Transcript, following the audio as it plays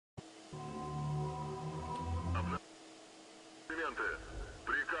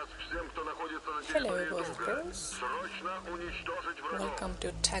Hello boys and girls, welcome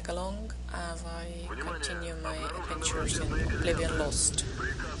to Tag Along as I continue my adventures in Oblivion Lost.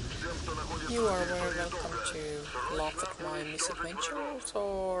 You are very welcome to laugh at my misadventures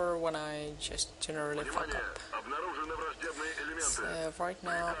or when I just generally fuck up. So right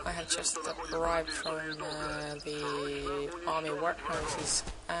now I have just arrived from the army warehouses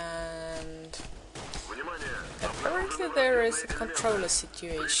and apparently there is a controller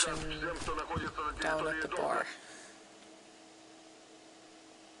situation down at the bar.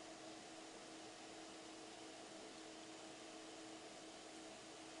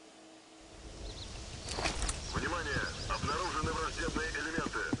 Внимание! Обнаружены враждебные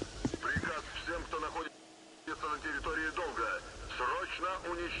элементы. Приказ всем, кто находится на территории долга. Срочно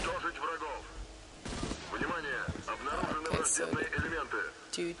уничтожить врагов. Внимание! Обнаружены враждебные элементы.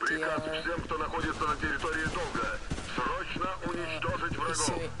 Приказ всем, кто находится на территории долга. Срочно уничтожить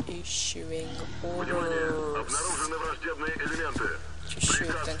врагов. Внимание! Обнаружены враждебные элементы.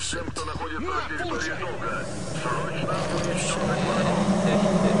 Приказ всем, кто находится на территории долга. Срочно уничтожить врагов.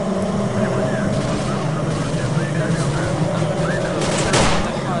 Внимание!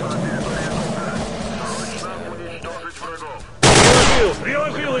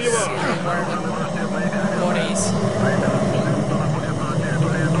 Приложил его!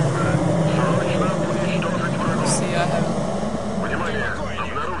 Внимание!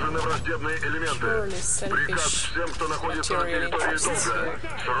 Обнаружены враждебные элементы. Приказ всем, кто находится на территории долга.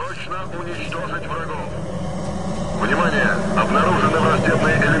 Срочно уничтожить врагов. Внимание! Обнаружены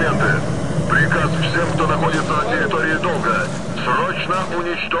враждебные элементы. Приказ всем, кто находится на территории долга. Срочно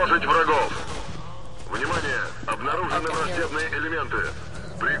уничтожить врагов. Внимание! Обнаружены враждебные элементы.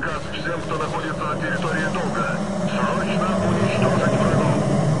 Приказ всем, кто находится на территории долга. Срочно уничтожить врагов.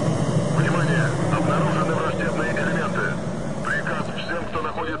 Внимание! Обнаружены враждебные элементы. Приказ всем, кто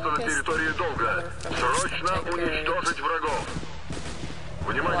находится на территории долга. Срочно уничтожить врагов.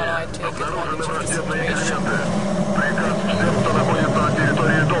 Внимание! Обнаружены враждебные элементы. Приказ всем, кто находится на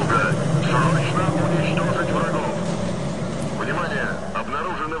территории долга. Срочно уничтожить врагов. Внимание!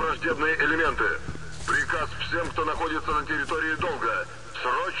 Обнаружены враждебные элементы. Приказ всем, кто находится на территории долга.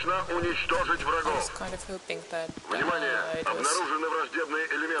 Срочно уничтожить врагов. Внимание! Обнаружены враждебные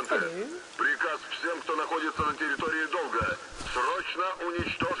элементы. Приказ всем, кто находится на территории долга. Срочно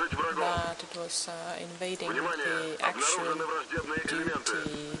уничтожить врагов. Внимание! Обнаружены враждебные элементы.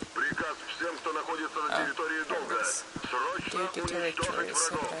 Приказ всем, кто находится на территории долга. Срочно уничтожить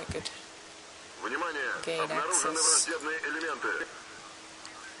врагов. Внимание! Обнаружены враждебные элементы.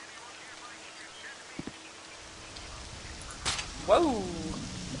 Whoa!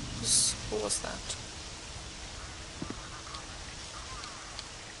 Who was that?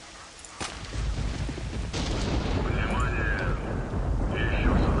 Внимание!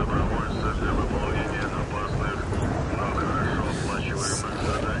 Ищутся добровольцы для выполнения опасных, но хорошо оплачиваемых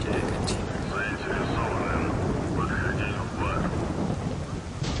заданий. Заинтересованным подходить в бар.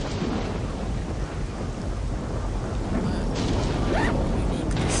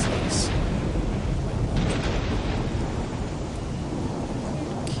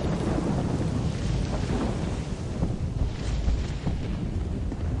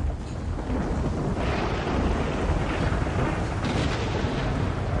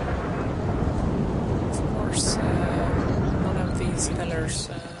 Sellers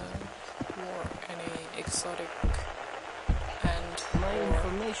or any exotic and My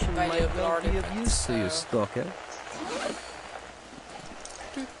information might well be of use to you, Stalker.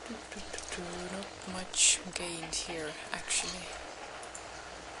 Not much gained here, actually.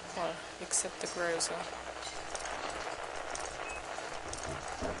 Well, except the Groza.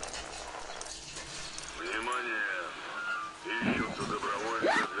 Внимание! Ищутся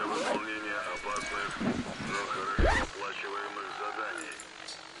добровольцы для выполнения опасных, но хорошо оплачиваемых заданий.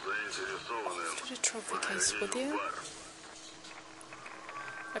 Заинтересованным Did the trophy case with you?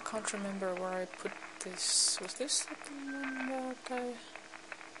 I can't remember where I put this. Was this the one that I...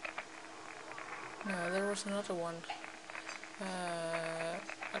 No, there was another one.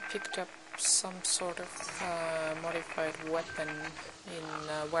 I picked up some sort of modified weapon in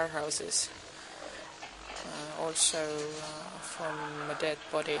warehouses. Also from a dead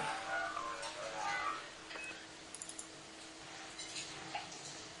body.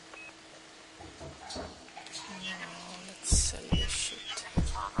 Let's sell this shit.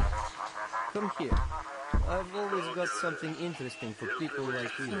 Come here. I've always got something interesting for people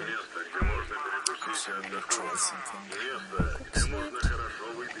like you. So I'm gonna try something quick.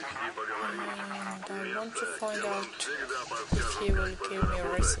 And I want to find out if he will give me a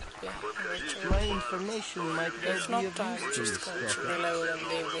recipe. My information might well If be not, of I'm use to you, just going to Stalker. reload and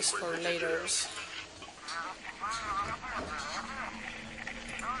leave this for laters.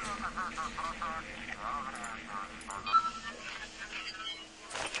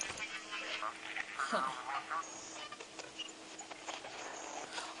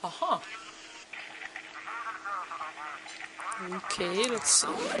 Aha! Okay, let's see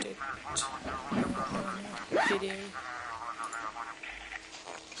what it... video.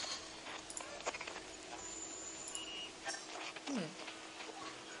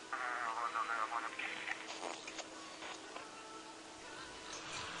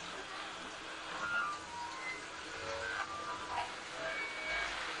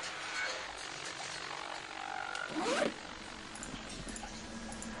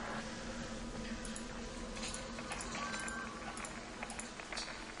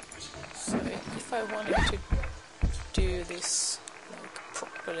 So if I wanted to do this like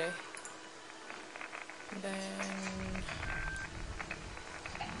properly, then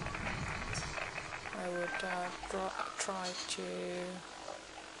I would try to...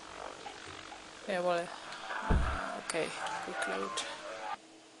 Yeah, well, okay, quick load.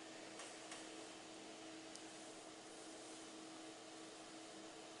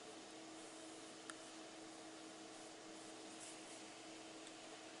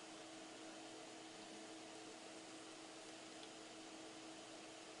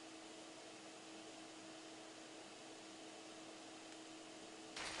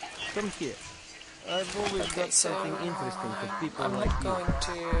 Come here. I've always got something interesting for people I'm like not you. going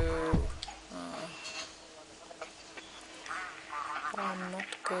to... I'm not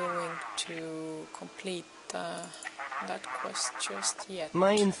going to complete that quest just yet.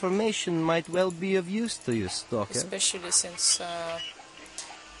 My information might well be of use to you, Stalker. Especially since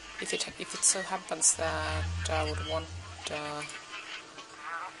if it so happens that I would want to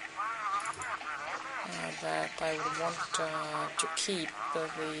keep the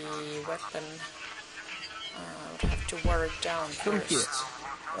weapon, I would have to wear it down Come first. here.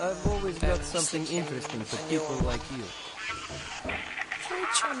 I've always got something interesting for people like you.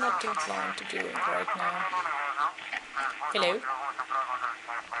 Which I'm not inclined to doing right now. Hello?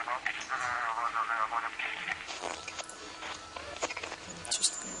 I'm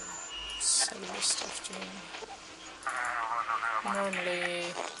just gonna sell this stuff to him.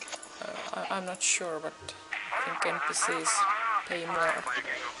 Normally, I'm not sure, but I think NPCs pay more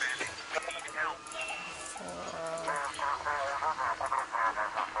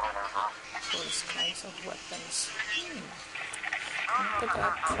for these kinds of weapons. Not a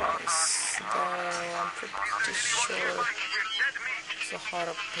bad price, though I'm pretty sure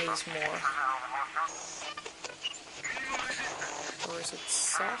Sahara pays more. Or is it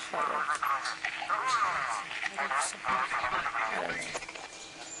Sahara? I don't know.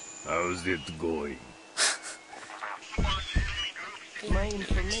 How's it going? My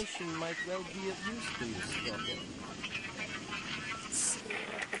information might well be of use to you, Stalker. Let's see,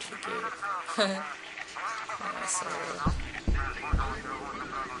 what would he give? So,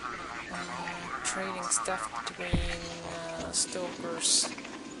 trading stuff between stalkers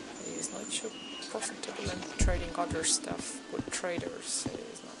is not so profitable, and trading other stuff with traders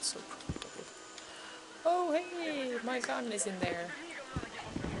is not so profitable. Oh hey, my gun is in there.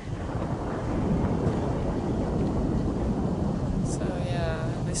 So yeah,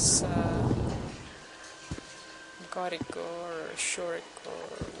 this Gadget or Shorek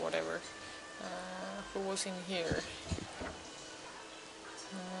or whatever, who was in here.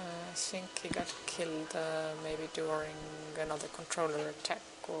 I think he got killed maybe during another controller attack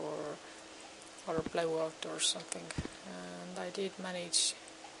or a blowout or something, and I did manage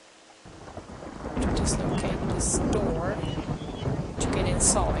to dislocate this door to get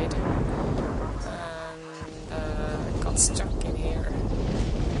inside, and I got stuck in here.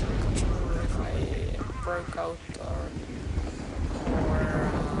 I'm not sure if I broke out or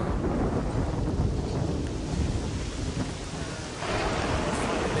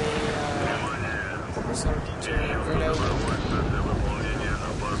Для выполнения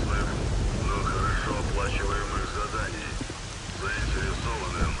опасных, но хорошо оплачиваемых заданий.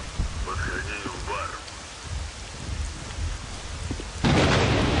 Заинтересованным подходи в бар.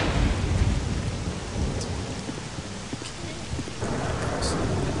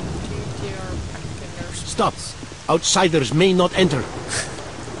 Stop! Outsiders may not enter.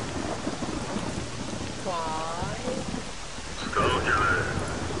 Сталкеры,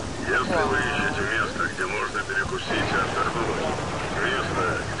 если вы ищете место, где можно перекусить и отдохнуть, место,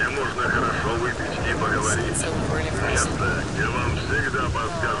 где можно хорошо выпить и поговорить, место, где вам всегда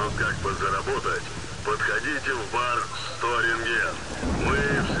подскажут, как подзаработать, подходите в бар 100 рентген. Мы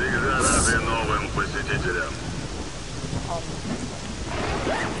всегда рады новым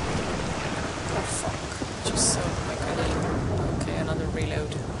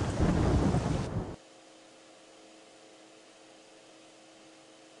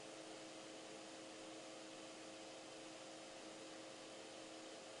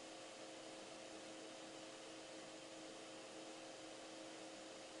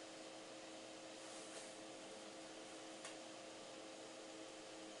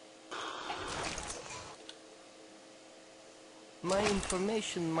My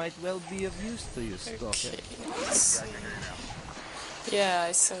information might well be of use to you, Stalker. Okay, let's see. Yeah,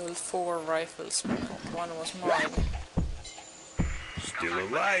 I sold 4 rifles, but one was mine. Still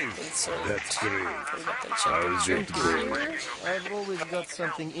alive? Insert. That's great. How's it going? I've always got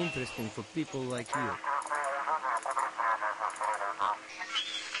something interesting for people like you.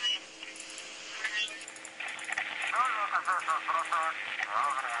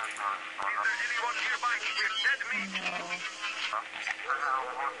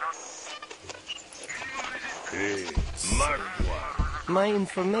 Hey, Mark one. My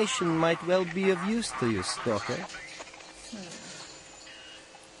information might well be of use to you, Stalker.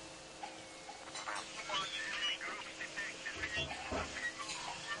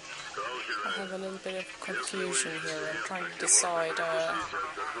 I have a little bit of confusion here. I'm trying to decide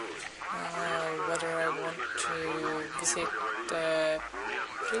whether I want to visit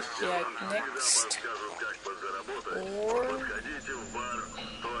Pripyat next or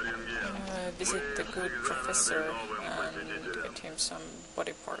visit the good professor and get him some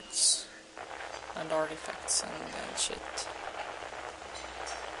body parts and artifacts and shit.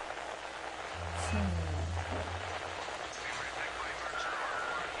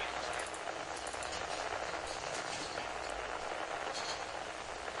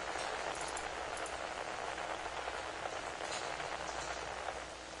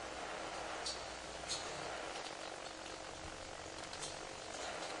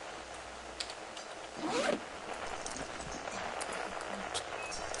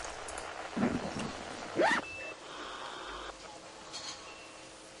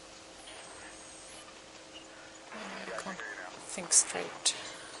 Think straight.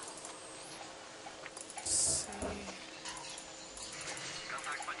 Let's see.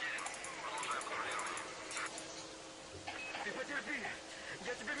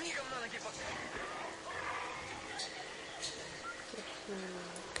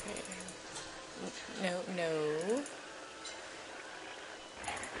 Okay. No.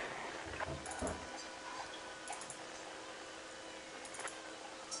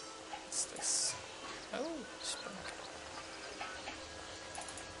 What's this? Oh, spring.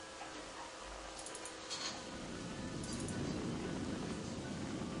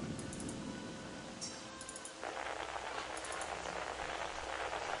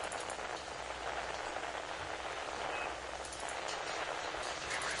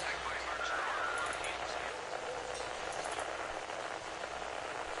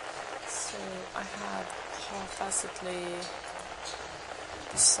 So I have haphazardly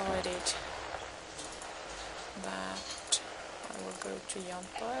decided that I will go to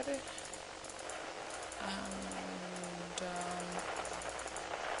Yantar and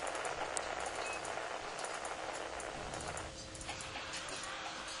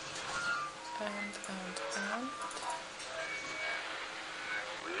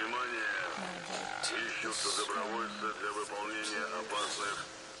Внимание! Ищутся добровольцы для выполнения опасных,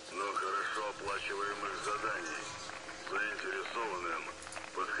 но хорошо оплачиваемых заданий. Заинтересованным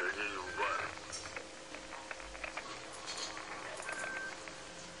подходить в бар.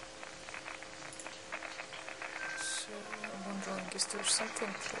 so I'm wondering, is there something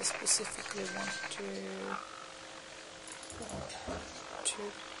I specifically want to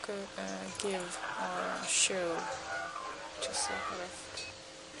give our show to Sakharov?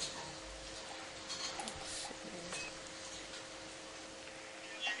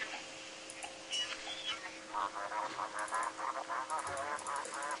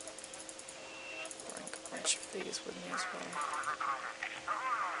 Bring a bunch of these with me as well.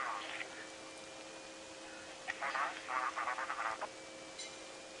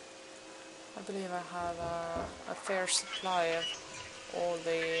 I believe I have a fair supply of all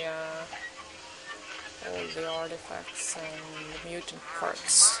the artifacts and the mutant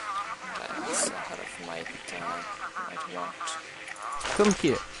parts that Sakharov might want. Come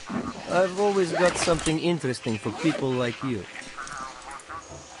here. I've always got something interesting for people like you.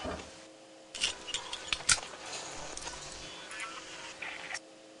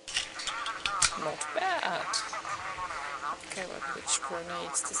 Not bad. Okay, well, which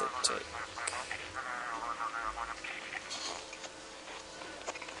grenades does it take?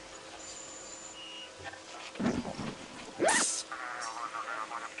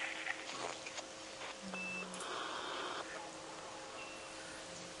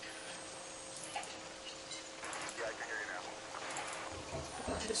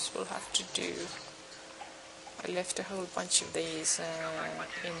 This will have to do. I left a whole bunch of these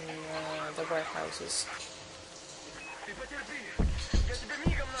in the warehouses.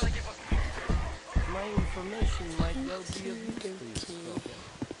 My information might well be of use to you, Stalker.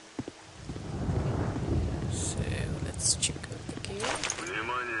 So let's check out the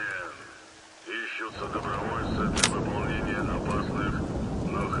требуются добровольцы для выполнения опасных,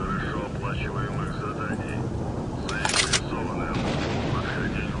 но хорошо оплачиваемых заданий. Заинтересованным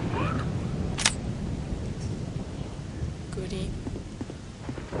подходить в бар. Goodie.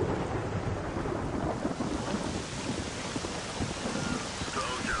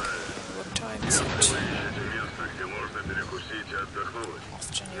 What time is it? Место, где можно перекусить и отдохнуть.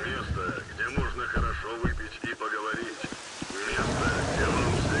 Место, где можно хорошо выпить и поговорить. Место, где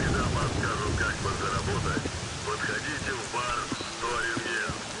вам всегда подскажут, как подзаработать. Подходите в бар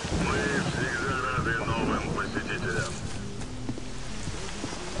S.T.A.L.K.E.R. Мы всегда рады новым посетителям.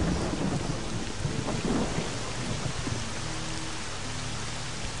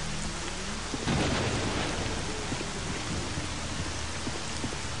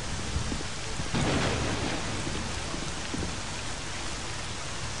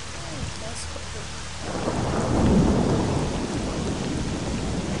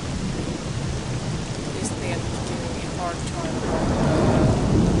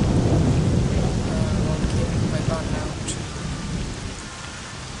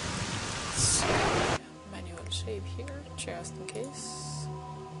 Save here, just in case.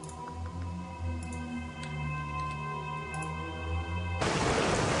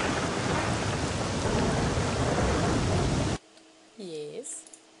 Yes.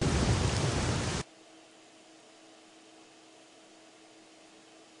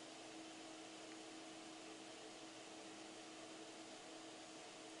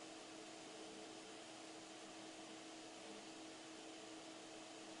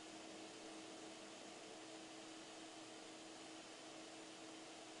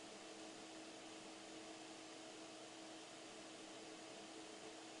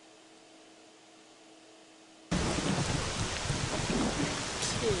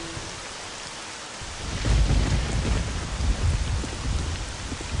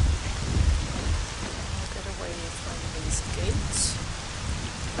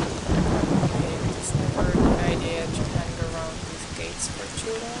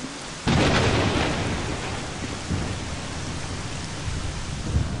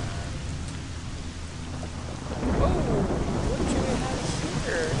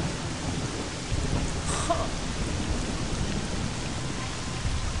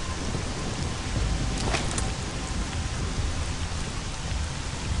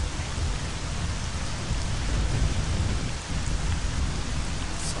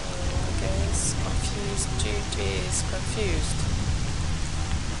 Confused.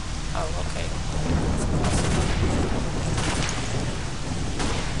 Oh, okay.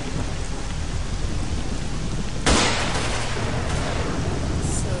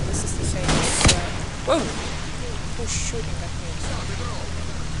 So this is the famous. Whoa! Who's shooting at me?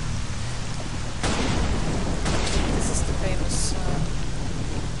 This is the famous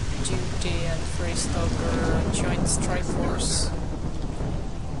Duty and Freestalker Joint Strike Force.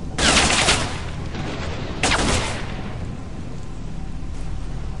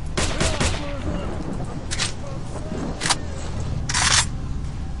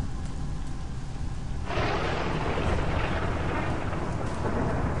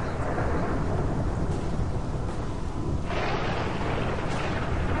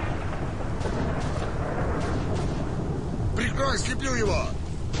 Слеплю его!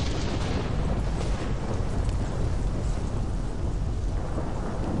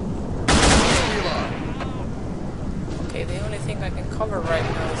 Okay, the only thing I can cover right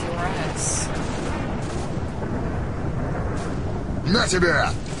now is your ass. На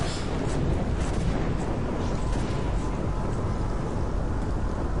тебя!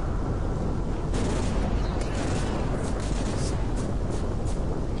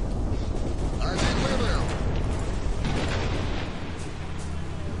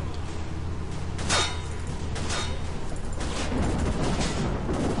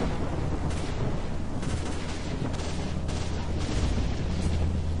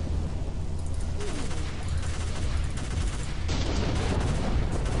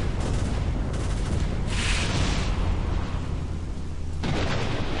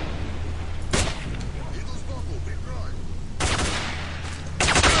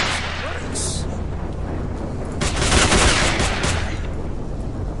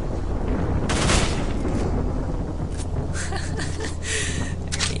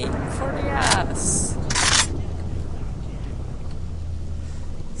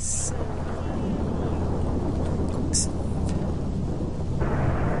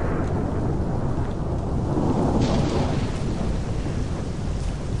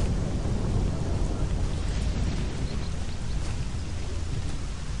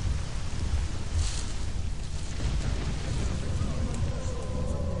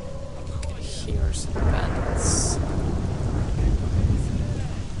 snarks and bandits.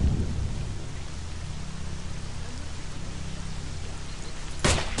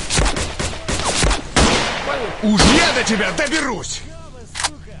 Уж я до тебя доберусь!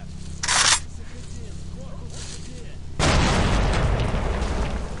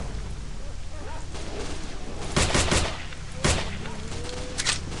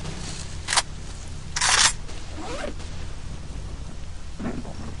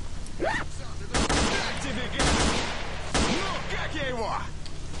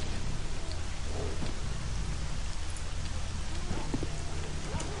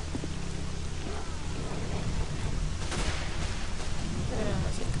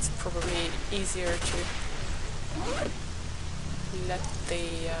 Easier to let the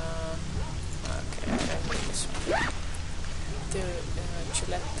okay, I read this one. To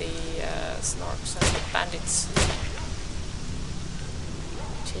let the snarks and the bandits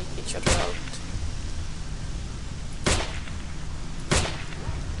take each other out.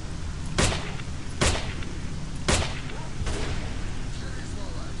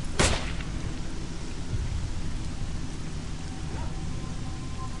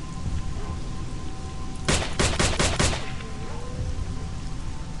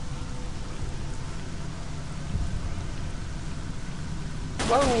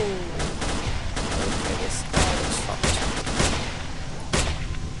 Whoa! Okay, this guy looks fucked.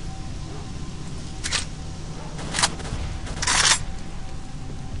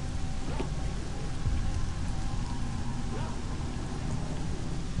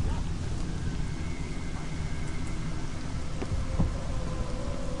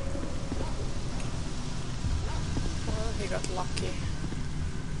 Well, he got lucky.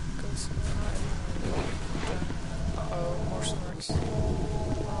 Goes uh-oh, more snarks.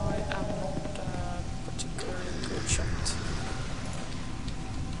 I am not a particularly good shot.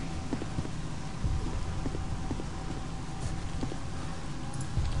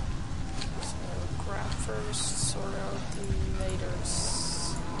 So grab first, sort out the laters.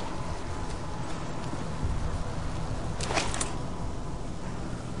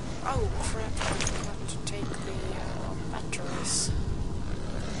 Oh crap, I forgot to take the batteries.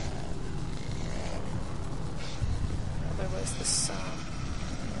 Otherwise this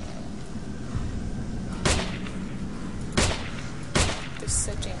this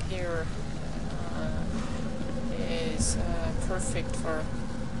setting here is perfect for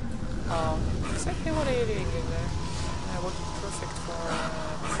exactly what I did there. Would be perfect for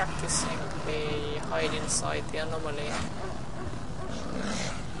practicing the hide inside the anomaly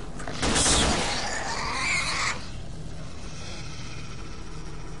practice.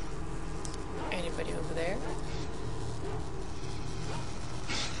 Anybody over there?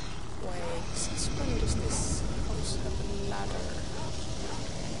 Wait, since when does this house have a ladder?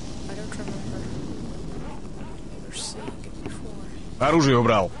 I don't remember ever seeing it before. Оружие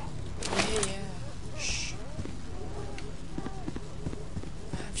убрал. Yeah. Shh.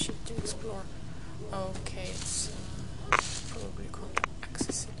 I have shit to explore. Okay, it's probably can't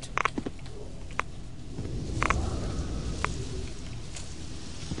access it.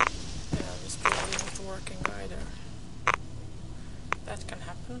 Yeah, this probably not working either. That can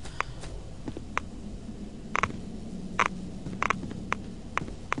happen.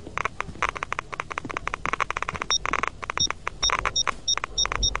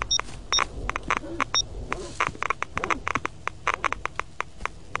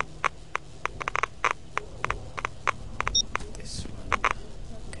 This one.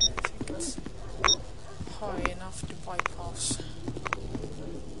 Okay, I think it's high enough to bypass.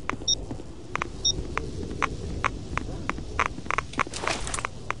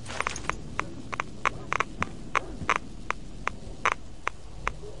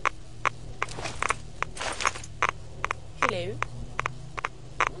 Hello.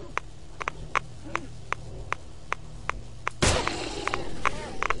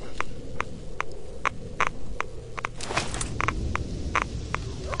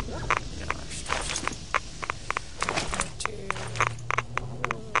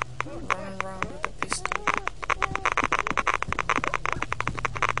 Run around with a pistol.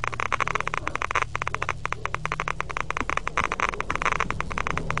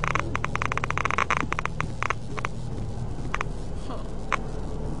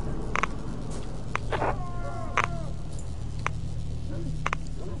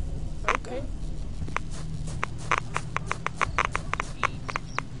 Okay.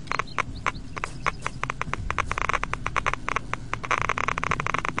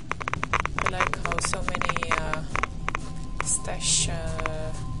 I like how so many stash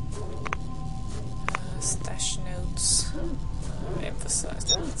notes emphasize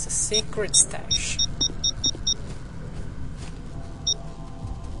that it's a secret stash.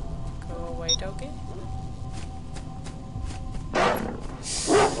 Go away, doggy.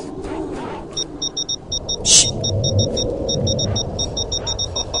 Shh.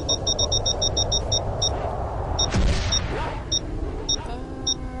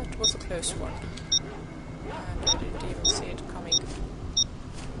 That was a close one. And I didn't even see it coming.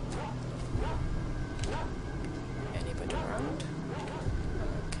 Anybody around?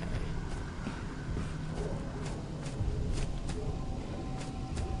 Okay.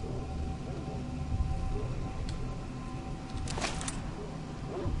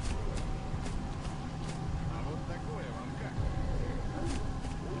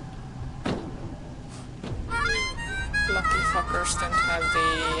 Lucky fuckers don't have the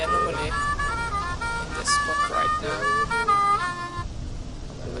anomaly in this spot right now.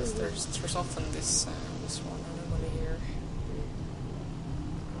 Otherwise there's often this one anomaly here.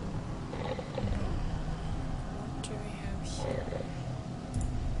 What do we have here?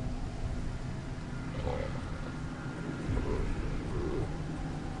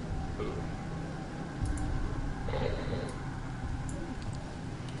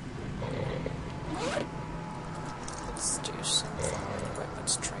 Let's do some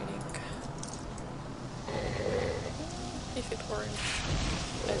weapons training. If it were in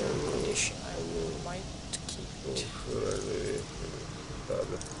better condition, I might keep it.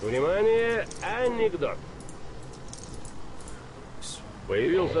 Внимание, анекдот.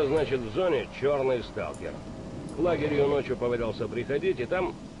 Появился, значит, в зоне черный сталкер. К лагерю ночью повадился приходить, и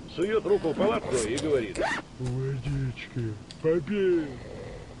там сует руку в палатку и говорит: водички, попей.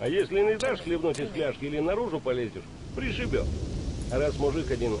 А если не дашь хлебнуть из фляжки или наружу полезешь, пришибет. А раз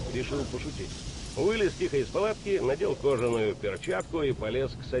мужик один решил пошутить, вылез тихо из палатки, надел кожаную перчатку и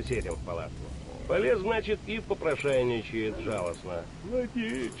полез к соседям в палатку. Полез, значит, и попрошайничает жалостно: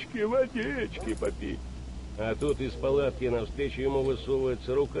 водички, водички попить. А тут из палатки навстречу ему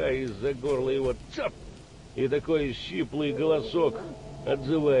высовывается рука, и из-за горла его цап! И такой щиплый голосок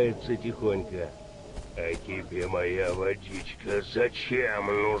отзывается тихонько: а тебе моя водичка зачем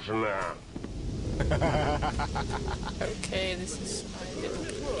нужна? Okay, this is... I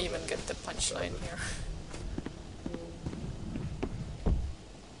didn't even get the punchline here.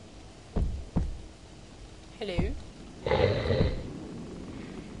 Hello?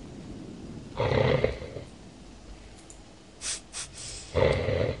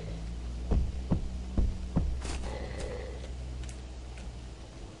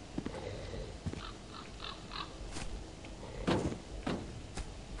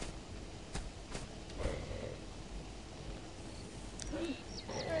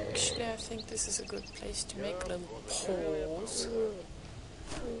 Actually, I think this is a good place to make a little pause,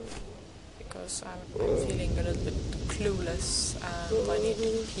 because I'm feeling a little bit clueless and I need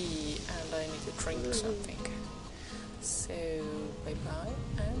to pee and I need to drink something. So, bye bye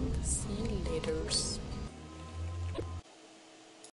and see you later.